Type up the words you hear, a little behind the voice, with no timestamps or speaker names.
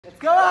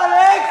Go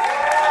Alex!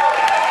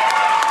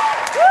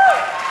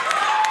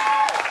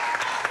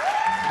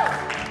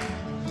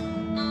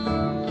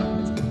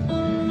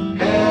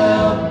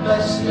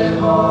 Helplessly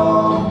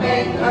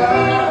hoping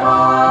her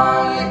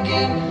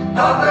harlequin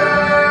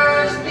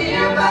hovers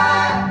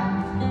nearby,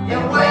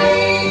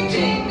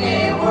 awaiting a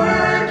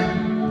word,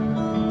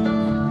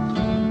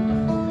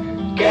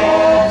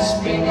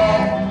 gasping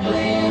at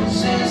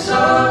glimpses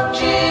of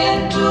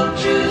gentle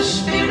true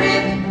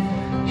spirit.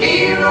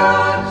 He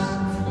runs,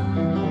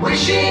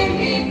 wishing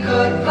he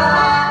could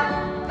fly,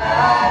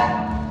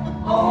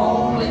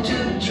 only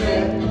to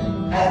trip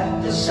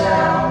at the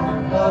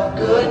sound of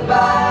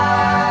goodbye.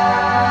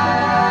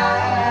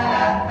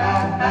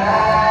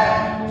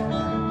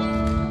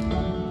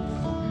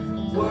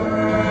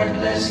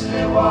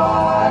 Wordlessly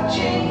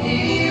watching,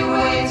 he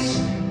waits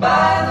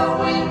by the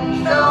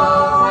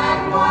window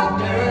and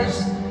wonders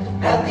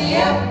at the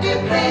empty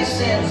place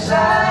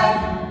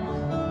inside.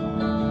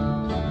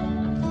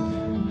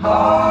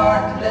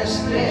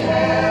 Heartlessly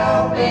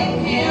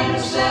helping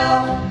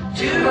himself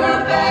to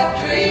her bad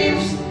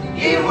dreams,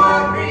 he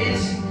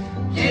worries,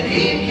 did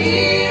he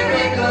hear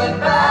a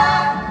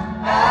goodbye?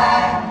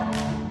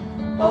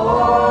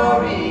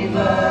 Or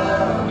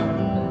even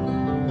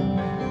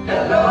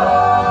hello?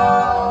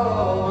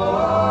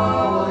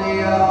 They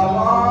are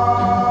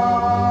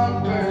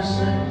one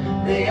person,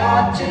 they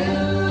are two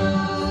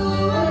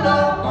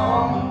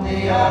alone,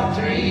 they are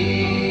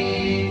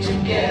three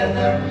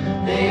together,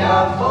 they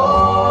are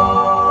four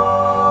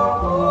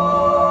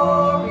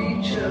for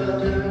each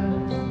other.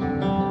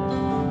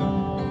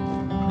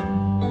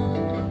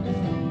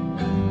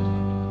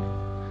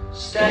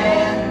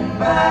 Stand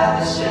by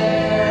the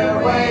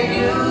stairway,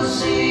 you'll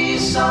see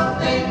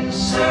something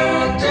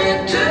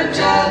certain to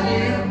tell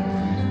you.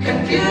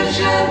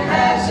 Confusion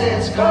has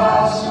its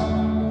cost.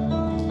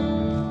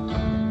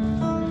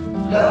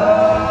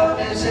 Love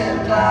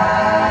isn't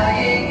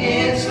lying,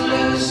 it's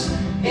loose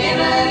in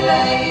a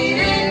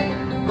lady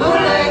who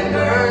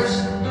lingers,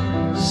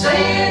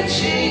 saying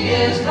she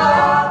is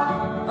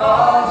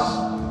lost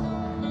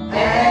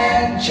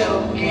and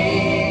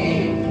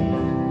choking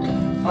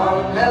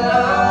on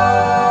hello.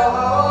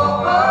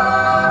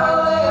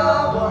 They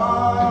are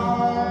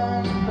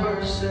one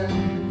person,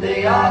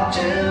 they are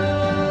two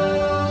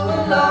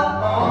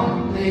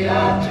alone, they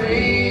are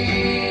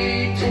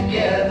three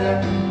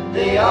together,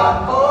 they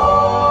are four.